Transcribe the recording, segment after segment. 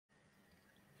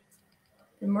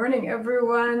Good morning,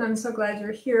 everyone. I'm so glad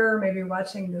you're here, maybe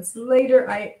watching this later.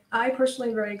 I personally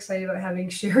am very excited about having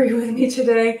Sherrie with me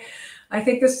today. I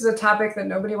think this is a topic that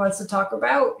nobody wants to talk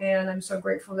about, and I'm so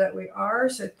grateful that we are.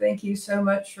 So thank you so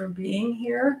much for being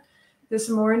here this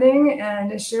morning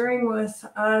and sharing with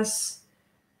us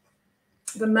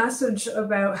the message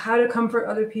about how to comfort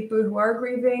other people who are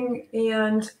grieving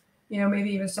and,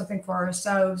 maybe even something for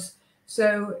ourselves.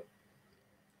 So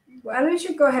why don't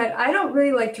you go ahead? I don't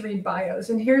really like to read bios,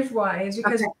 and here's why: is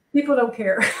because people don't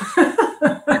care. They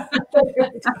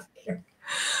really don't care.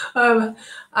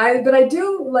 But I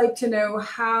do like to know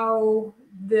how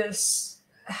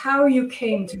you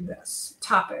came to this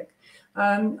topic.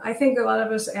 I think a lot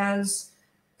of us as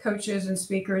coaches and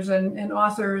speakers and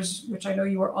authors, which I know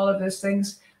you are all of those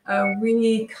things,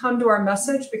 we come to our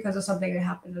message because of something that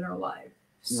happened in our life.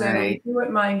 So if you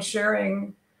wouldn't mind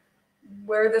sharing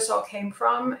where this all came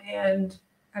from, and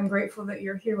I'm grateful that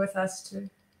you're here with us to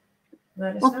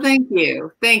let us know. Well, thank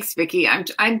you. Thanks, Vickie.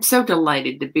 I'm so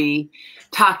delighted to be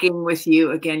talking with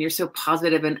you again. You're so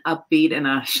positive and upbeat and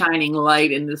a shining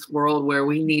light in this world where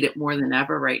we need it more than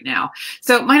ever right now.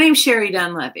 So my name's Sherrie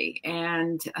Dunleavy,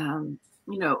 and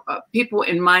people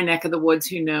in my neck of the woods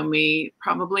who know me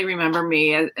probably remember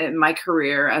me in my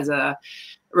career as a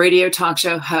radio talk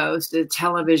show host, a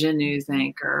television news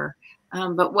anchor.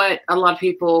 But what a lot of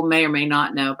people may or may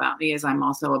not know about me is I'm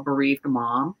also a bereaved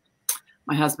mom.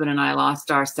 My husband and I lost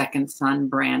our second son,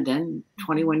 Brandon,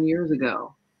 21 years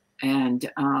ago. And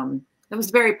it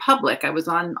was very public. I was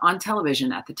on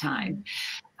television at the time.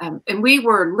 And we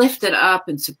were lifted up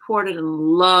and supported and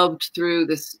loved through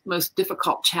this most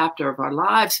difficult chapter of our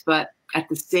lives. But at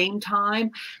the same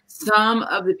time, some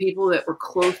of the people that were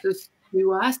closest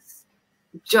to us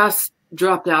just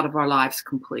dropped out of our lives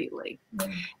completely.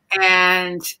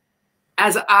 And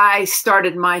as I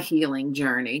started my healing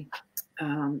journey,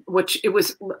 which it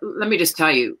was, let me just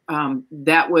tell you,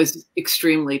 that was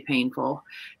extremely painful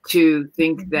to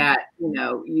think that,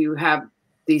 you have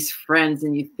these friends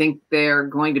and you think they're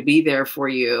going to be there for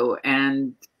you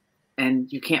and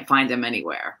you can't find them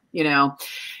anywhere,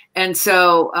 And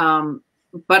so,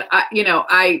 but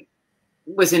I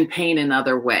was in pain in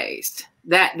other ways.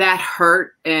 That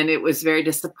hurt, and it was very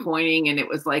disappointing, and it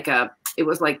was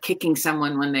like kicking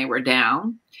someone when they were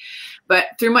down. But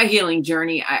through my healing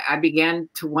journey, I began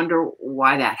to wonder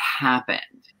why that happened,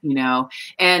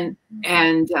 and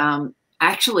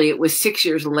actually it was 6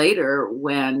 years later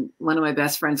when one of my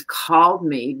best friends called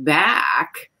me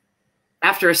back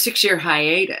after a 6-year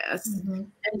hiatus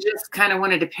and just kind of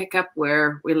wanted to pick up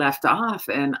where we left off.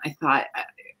 And I thought,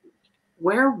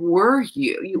 where were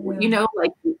you?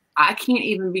 I can't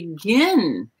even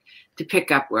begin to pick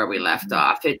up where we left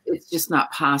off. It's just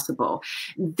not possible.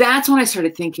 That's when I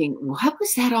started thinking, what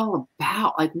was that all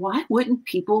about? Like, why wouldn't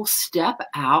people step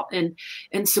out and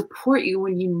support you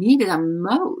when you needed them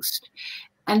most?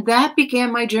 And that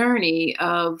began my journey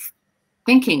of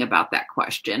thinking about that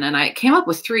question. And I came up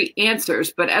with 3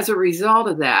 answers, but as a result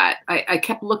of that, I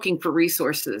kept looking for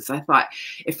resources. I thought,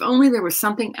 if only there was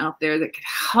something out there that could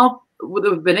help, would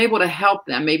have been able to help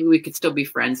them, maybe we could still be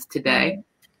friends today.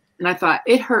 And I thought,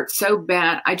 it hurt so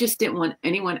bad. I just didn't want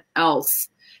anyone else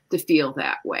to feel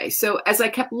that way. So as I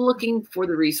kept looking for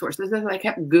the resources, as I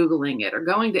kept Googling it or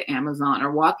going to Amazon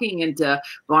or walking into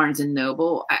Barnes and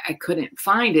Noble, I couldn't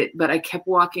find it, but I kept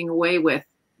walking away with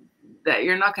that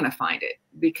you're not going to find it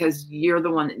because you're the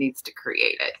one that needs to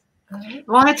create it.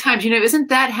 A lot of times, isn't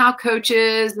that how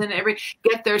coaches and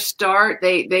get their start?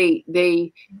 They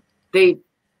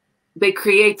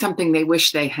create something they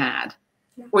wish they had,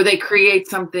 or they create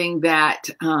something that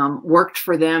worked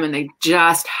for them and they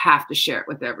just have to share it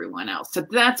with everyone else. So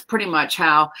that's pretty much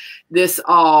how this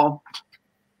all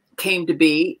came to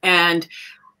be. And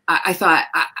I thought,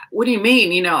 what do you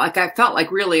mean? I felt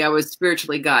like really I was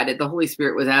spiritually guided. The Holy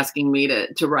Spirit was asking me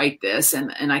to write this.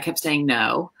 And I kept saying,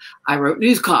 no, I wrote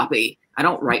news copy. I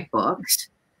don't write books.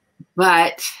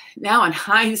 But now in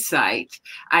hindsight,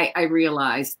 I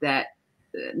realized that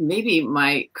maybe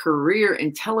my career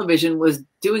in television was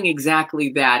doing exactly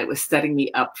that. It was setting me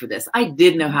up for this. I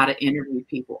did know how to interview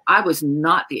people. I was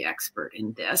not the expert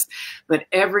in this, but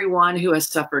everyone who has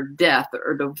suffered death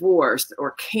or divorce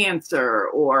or cancer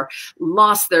or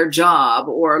lost their job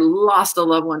or lost a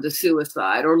loved one to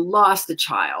suicide or lost a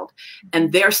child,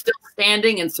 and they're still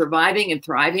standing and surviving and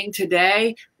thriving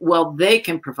today, well, they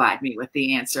can provide me with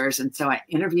the answers. And so I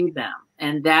interviewed them.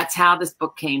 And that's how this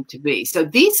book came to be. So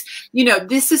these,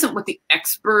 this isn't what the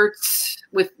experts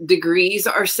with degrees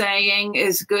are saying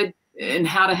is good and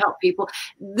how to help people.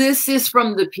 This is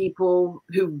from the people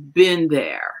who've been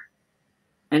there.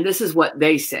 And this is what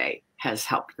they say has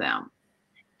helped them.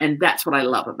 And that's what I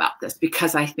love about this,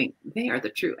 because I think they are the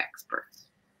true experts.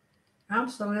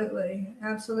 Absolutely.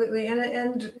 Absolutely.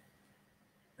 And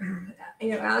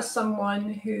as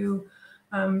someone who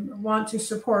want to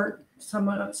support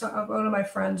someone, one of my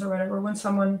friends or whatever, when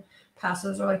someone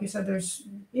passes, or like you said, there's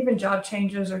even job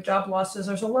changes or job losses,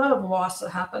 there's a lot of loss that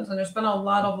happens, and there's been a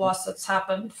lot of loss that's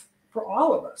happened for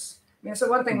all of us. So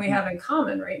one thing we have in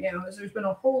common right now is there's been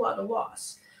a whole lot of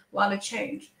loss, a lot of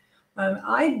change.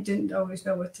 I didn't always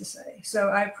know what to say. So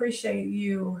I appreciate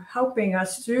you helping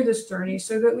us through this journey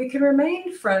so that we can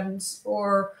remain friends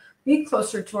or be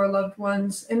closer to our loved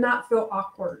ones and not feel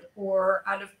awkward or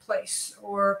out of place,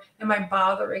 or am I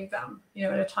bothering them,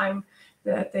 at a time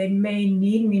that they may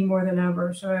need me more than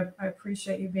ever. So I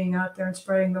appreciate you being out there and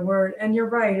spreading the word. And you're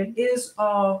right, it is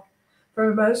all,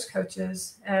 for most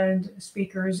coaches and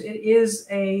speakers, it is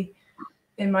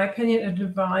in my opinion, a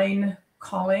divine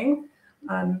calling.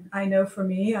 I know for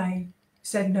me, I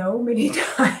said no many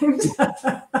times.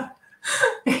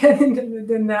 And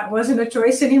then that wasn't a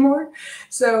choice anymore.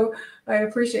 So I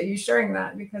appreciate you sharing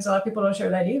that, because a lot of people don't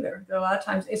share that either. A lot of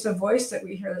times it's a voice that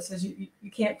we hear that says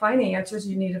you can't find the answers,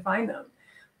 you need to find them.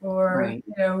 Or,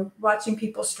 right. Watching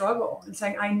people struggle and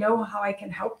saying, I know how I can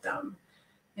help them,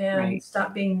 and right.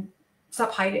 stop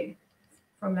hiding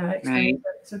from that experience.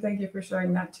 Right. So thank you for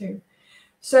sharing that too.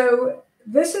 So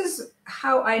this is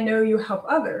how I know you help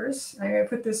others. I'm going to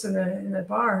put this in the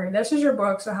bar. This is your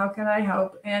book, So How Can I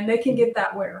Help? And they can get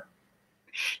that where?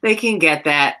 They can get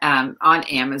that on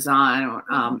Amazon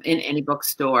or in any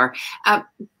bookstore.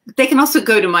 They can also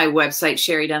go to my website,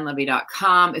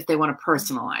 sherriedunlevy.com, if they want a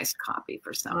personalized copy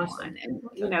for someone. Awesome. And,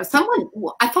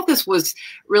 I thought this was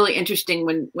really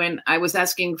interesting when I was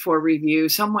asking for a review.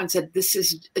 Someone said this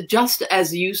is just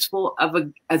as useful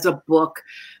as a book,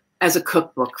 as a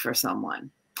cookbook for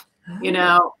someone.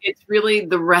 It's really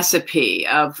the recipe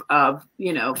of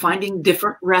finding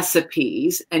different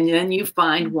recipes, and then you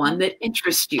find one that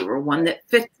interests you or one that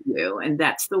fits you, and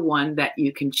that's the one that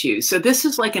you can choose. So this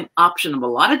is like an option of a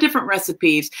lot of different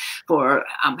recipes for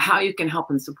how you can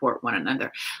help and support one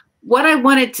another. What I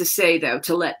wanted to say, though,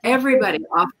 to let everybody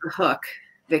off the hook,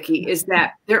 Vickie, is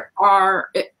that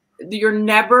you're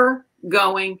never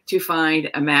going to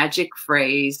find a magic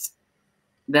phrase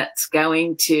that's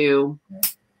going to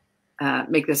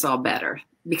make this all better,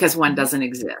 because one doesn't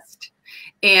exist.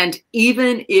 And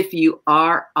even if you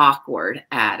are awkward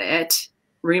at it,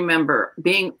 remember,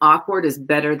 being awkward is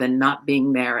better than not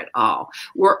being there at all.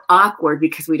 We're awkward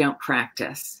because we don't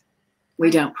practice.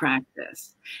 We don't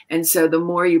practice. And so the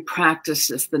more you practice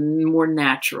this, the more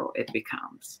natural it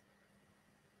becomes.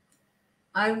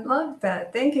 I love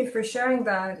that. Thank you for sharing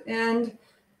that. And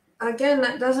again,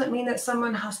 that doesn't mean that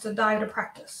someone has to die to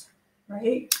practice.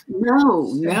 Right?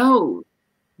 No,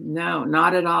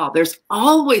 not at all. There's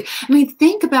always,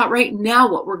 think about right now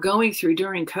what we're going through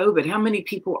during COVID. How many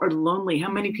people are lonely?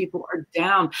 How many people are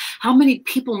down? How many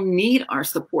people need our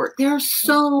support? There are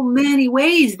so many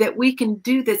ways that we can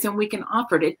do this and we can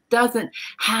offer it. It doesn't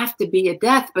have to be a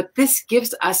death, but this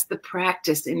gives us the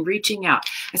practice in reaching out.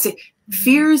 I say,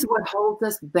 fear is what holds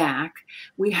us back.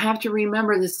 We have to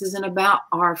remember this isn't about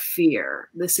our fear.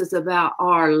 This is about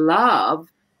our love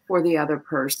for the other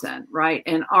person, right?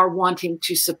 And our wanting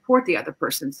to support the other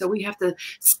person. So we have to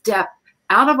step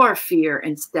out of our fear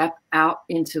and step out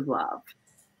into love.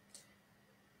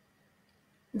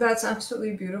 That's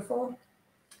absolutely beautiful.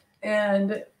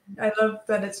 And I love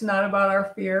that it's not about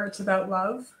our fear, it's about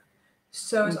love.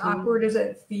 So as awkward as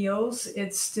it feels,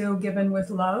 it's still given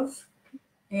with love,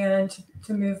 and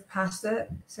to move past it.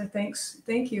 So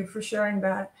thank you for sharing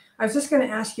that. I was just going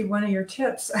to ask you one of your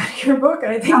tips out of your book,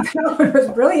 and I think that one was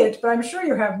brilliant, but I'm sure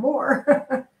you have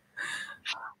more.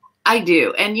 I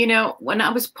do. And, when I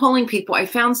was polling people, I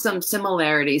found some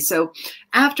similarities. So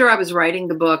after I was writing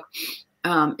the book,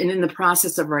 and in the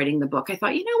process of writing the book, I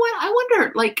thought, you know what? I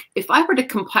wonder, if I were to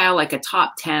compile a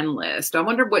top 10 list, I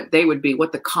wonder what they would be,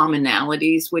 what the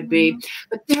commonalities would be.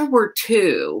 But there were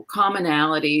two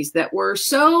commonalities that were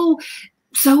so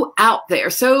out there,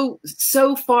 so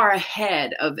far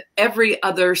ahead of every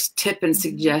other tip and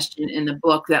suggestion in the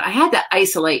book that I had to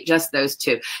isolate just those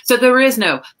two. So there is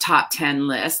no top 10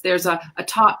 list. There's a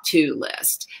top 2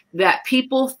 list that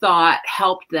people thought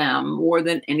helped them more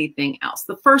than anything else.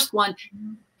 The first one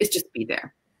is just be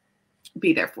there.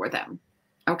 Be there for them.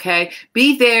 Okay.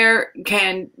 Be there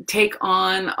can take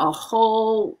on a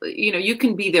whole, you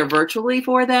can be there virtually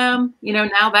for them.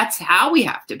 Now that's how we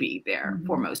have to be there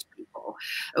for most people.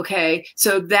 Okay.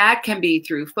 So that can be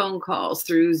through phone calls,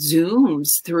 through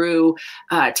Zooms, through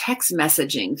text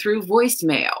messaging, through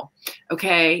voicemail.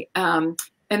 Okay.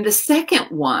 And the second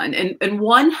one, and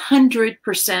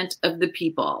 100% of the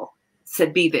people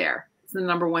said, be there. It's the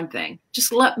number one thing.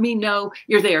 Just let me know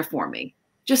you're there for me.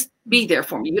 Just be there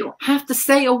for me. You don't have to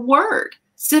say a word.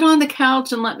 Sit on the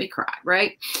couch and let me cry,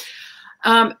 right?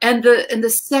 And the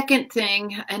second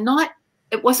thing,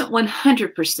 it wasn't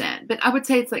 100%, but I would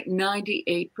say it's like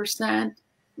 98%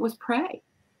 was pray.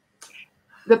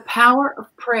 The power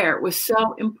of prayer was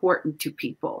so important to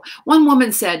people. One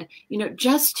woman said, you know,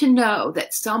 just to know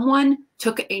that someone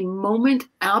took a moment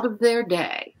out of their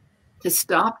day to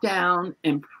stop down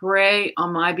and pray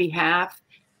on my behalf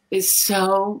is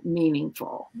so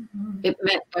meaningful. Mm-hmm. It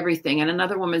meant everything. And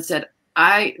another woman said,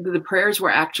 the prayers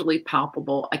were actually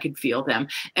palpable. I could feel them.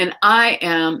 And I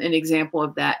am an example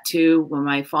of that too. When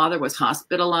my father was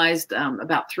hospitalized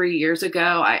about 3 years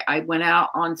ago, I went out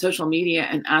on social media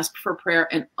and asked for prayer.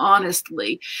 And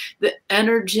honestly, the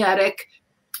energetic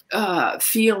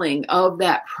feeling of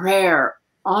that prayer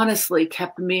honestly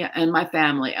kept me and my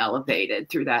family elevated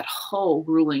through that whole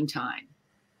grueling time.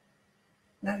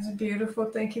 That's beautiful.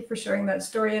 Thank you for sharing that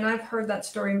story. And I've heard that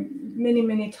story many,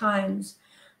 many times.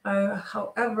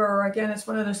 However, again, it's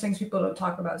one of those things people don't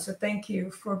talk about. So thank you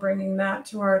for bringing that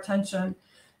to our attention.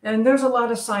 And there's a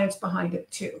lot of science behind it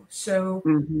too. So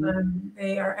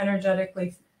they are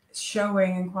energetically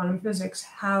showing in quantum physics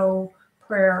how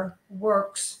prayer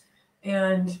works.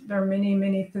 And there are many,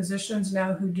 many physicians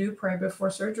now who do pray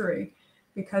before surgery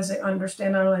because they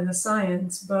understand not only the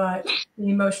science, but the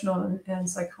emotional and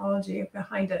psychology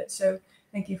behind it. So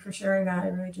thank you for sharing that. I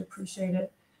really do appreciate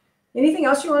it. Anything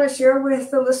else you want to share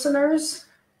with the listeners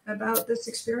about this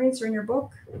experience or in your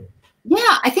book?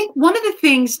 Yeah, I think one of the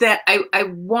things that I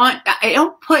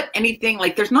don't put anything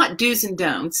like, there's not do's and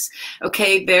don'ts.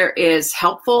 Okay, there is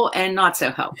helpful and not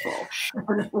so helpful.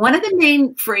 One of the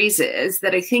main phrases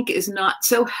that I think is not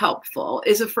so helpful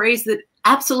is a phrase that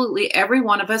absolutely every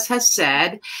one of us has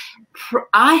said.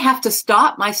 I have to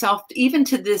stop myself, even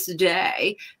to this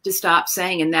day, to stop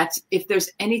saying, and that's, if there's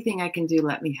anything I can do,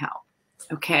 let me help.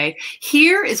 Okay,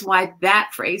 here is why that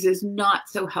phrase is not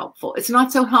so helpful. It's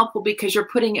not so helpful because you're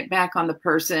putting it back on the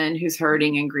person who's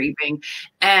hurting and grieving,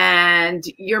 and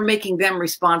you're making them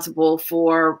responsible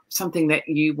for something that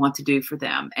you want to do for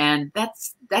them. And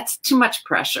that's too much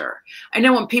pressure. I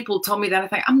know when people told me that, I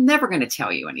think, I'm never going to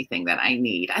tell you anything that I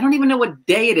need. I don't even know what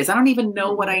day it is. I don't even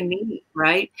know what I need,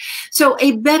 right? So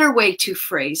a better way to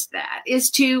phrase that is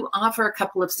to offer a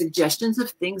couple of suggestions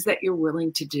of things that you're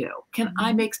willing to do. Can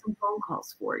I make some phone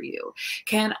calls for you?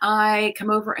 Can I come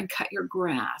over and cut your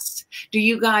grass? Do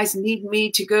you guys need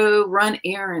me to go run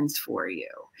errands for you?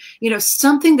 You know,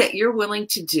 something that you're willing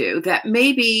to do that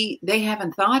maybe they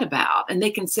haven't thought about, and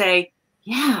they can say,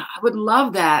 yeah, I would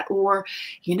love that. Or,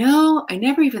 you know, I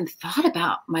never even thought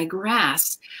about my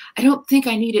grass. I don't think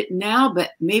I need it now,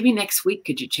 but maybe next week,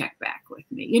 could you check back with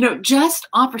me? You know, just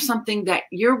offer something that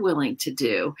you're willing to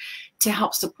do to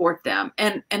help support them,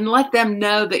 and let them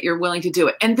know that you're willing to do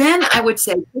it. And then I would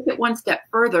say, take it one step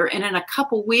further, and in a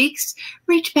couple weeks,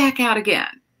 reach back out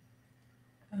again,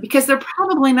 because they're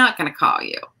probably not going to call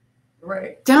you.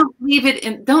 Right. Don't leave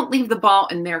the ball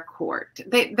in their court.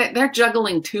 They're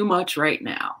juggling too much right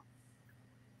now.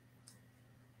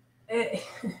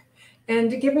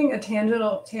 And giving a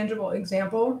tangible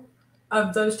example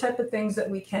of those type of things that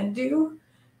we can do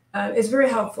is very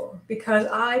helpful, because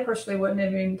I personally wouldn't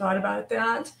have even thought about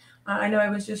that. I know I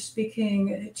was just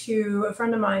speaking to a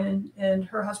friend of mine, and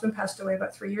her husband passed away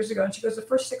about 3 years ago. And she goes, the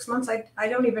first 6 months, I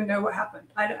don't even know what happened.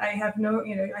 I have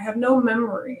no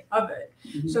memory of it.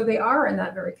 Mm-hmm. So they are in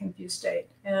that very confused state.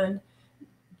 And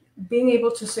being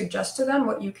able to suggest to them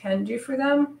what you can do for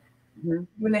them mm-hmm.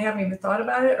 when they haven't even thought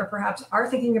about it, or perhaps are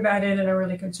thinking about it and are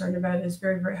really concerned about it, is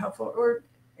very, very helpful.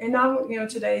 And now,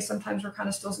 today, sometimes we're kind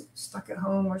of still stuck at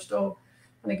home. We're still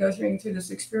kind of going through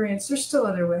this experience. There's still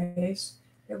other ways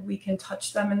that we can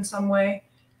touch them in some way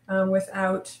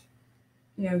without,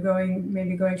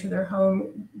 going to their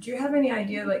home. Do you have any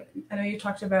idea? Like, I know you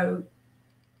talked about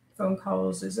phone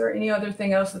calls. Is there any other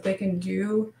thing else that they can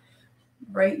do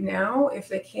right now if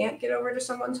they can't get over to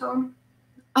someone's home?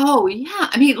 Oh yeah.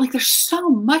 I mean, like, there's so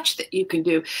much that you can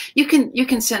do. You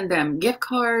can send them gift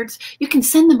cards. You can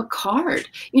send them a card.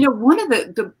 One of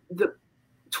the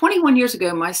 21 years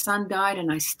ago, my son died, and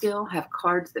I still have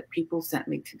cards that people sent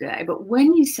me today. But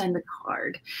when you send a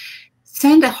card,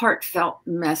 send a heartfelt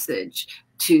message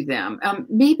to them.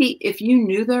 Maybe if you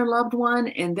knew their loved one,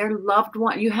 and their loved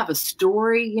one, you have a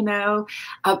story,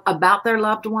 about their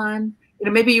loved one.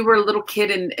 Maybe you were a little kid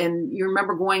and you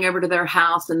remember going over to their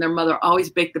house, and their mother always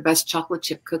baked the best chocolate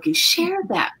chip cookies. Share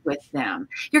that with them.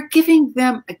 You're giving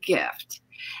them a gift,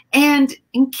 and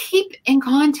keep in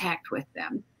contact with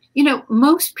them. you know,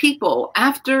 most people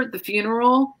after the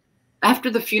funeral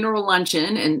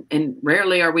luncheon, and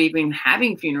rarely are we even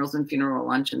having funerals and funeral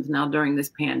luncheons now during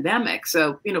this pandemic.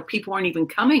 So, you know, people aren't even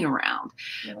coming around,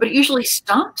 but it usually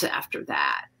stops after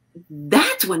that.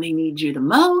 That's when they need you the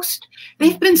most.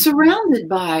 They've been surrounded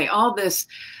by all this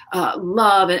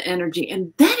love and energy,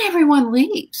 and then everyone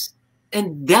leaves.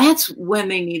 And that's when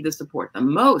they need the support the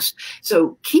most.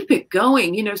 So keep it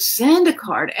going, you know, send a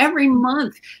card every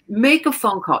month, make a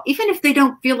phone call. Even if they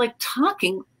don't feel like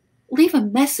talking, leave a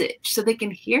message so they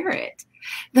can hear it.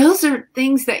 Those are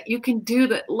things that you can do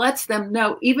that lets them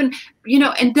know, even, you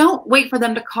know, and don't wait for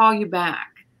them to call you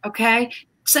back. Okay.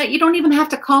 So you don't even have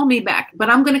to call me back, but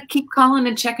I'm going to keep calling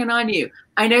and checking on you.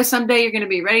 I know someday you're going to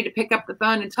be ready to pick up the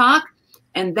phone and talk,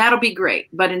 and that'll be great.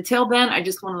 But until then, I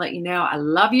just want to let you know I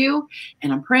love you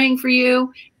and I'm praying for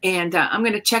you. And I'm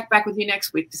going to check back with you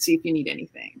next week to see if you need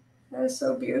anything. That is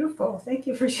so beautiful. Thank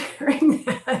you for sharing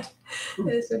that. It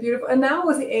is so beautiful. And now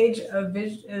with the age of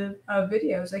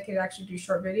videos, they could actually do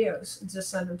short videos and just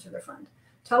send them to their friend,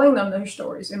 telling them their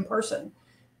stories in person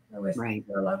with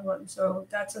their loved ones. So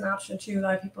that's an option too. A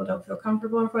lot of people don't feel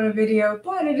comfortable in front of video,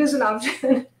 but it is an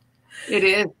option. It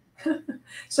is.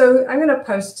 So I'm going to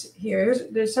post here.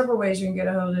 There's several ways you can get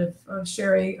a hold of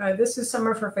Sherrie. This is some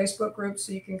of her Facebook groups,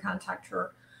 so you can contact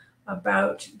her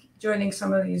about joining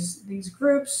some of these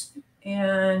groups.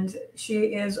 And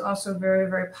she is also very,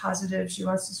 very positive. She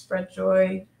wants to spread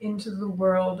joy into the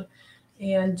world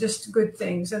and just good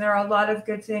things. And there are a lot of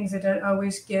good things that don't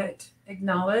always get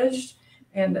acknowledged.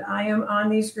 And I am on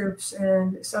these groups,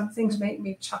 and some things make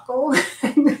me chuckle,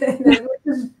 which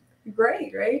is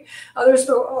great, right? Others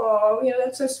go, oh, you know,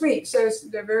 that's so sweet. So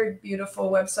they're very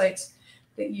beautiful websites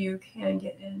that you can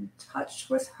get in touch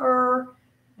with her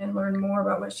and learn more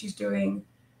about what she's doing.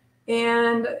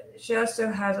 And she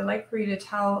also has, I'd like for you to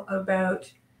tell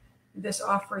about this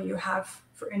offer you have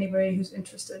for anybody who's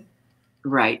interested.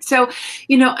 Right. So,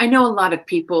 you know, I know a lot of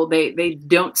people, they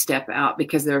don't step out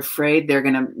because they're afraid they're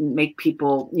going to make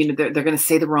people, you know, they're going to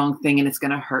say the wrong thing and it's going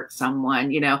to hurt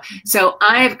someone, you know. So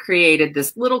I have created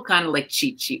this little kind of like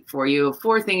cheat sheet for you of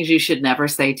 4 things you should never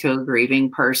say to a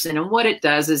grieving person. And what it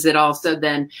does is it also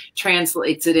then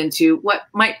translates it into what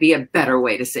might be a better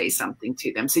way to say something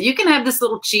to them. So you can have this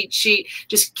little cheat sheet,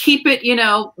 just keep it, you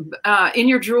know, in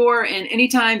your drawer. And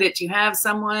anytime that you have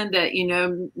someone that, you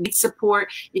know, needs support,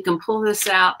 you can pull this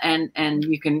out and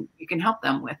you can help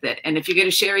them with it. And if you go to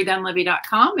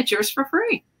sherriedunlevy.com, it's yours for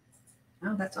free.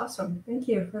 Oh, that's awesome. Thank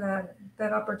you for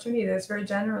that opportunity. That's very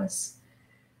generous.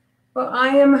 Well, I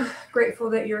am grateful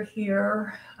that you're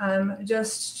here.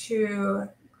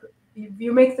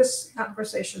 You make this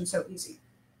conversation so easy.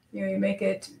 You know, you make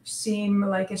it seem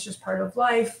like it's just part of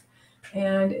life,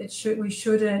 and we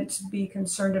shouldn't be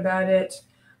concerned about it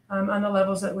on the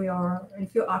levels that we are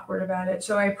and feel awkward about it.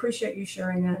 So I appreciate you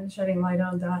sharing that and shedding light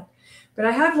on that. But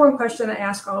I have one question I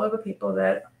ask all of the people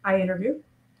that I interview.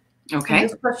 Okay. And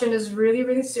this question is really,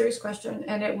 really serious question,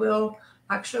 and it will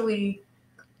actually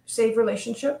save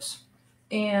relationships,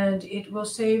 and it will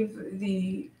save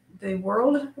the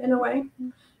world in a way.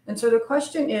 And so the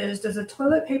question is, does a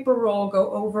toilet paper roll go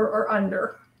over or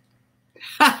under?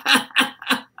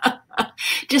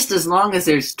 Just as long as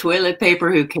there's toilet paper,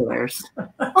 who cares?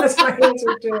 That's my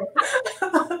answer too.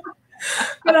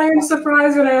 But I am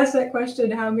surprised when I ask that question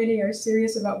how many are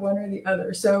serious about one or the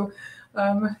other. So,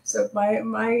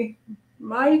 my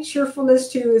cheerfulness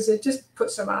too is it just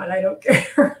puts them on. I don't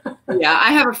care. Yeah,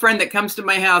 I have a friend that comes to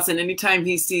my house, and anytime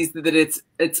he sees that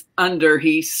it's under,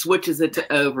 he switches it to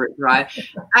over it dry.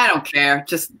 I don't care.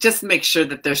 Just make sure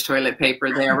that there's toilet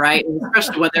paper there, right? And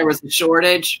especially when there was a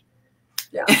shortage.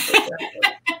 Yeah,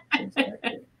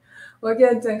 exactly. Well,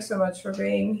 again, thanks so much for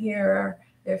being here.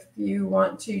 If you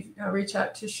want to reach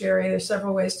out to Sherrie, there's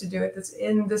several ways to do it that's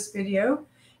in this video.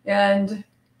 And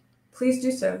please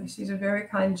do so. She's a very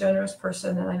kind, generous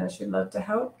person, and I know she'd love to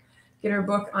help. Get her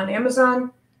book on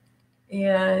Amazon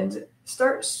and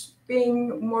start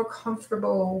being more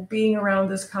comfortable being around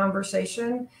this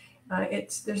conversation.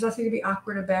 There's nothing to be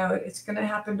awkward about. It's going to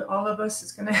happen to all of us.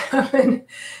 It's going to happen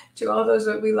to all those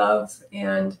that we love.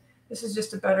 And this is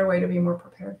just a better way to be more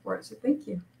prepared for it. So thank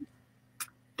you.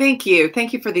 Thank you.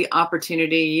 Thank you for the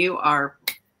opportunity.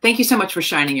 Thank you so much for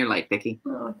shining your light, Vickie.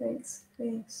 Oh, thanks.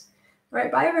 All right.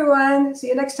 Bye, everyone. See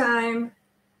you next time.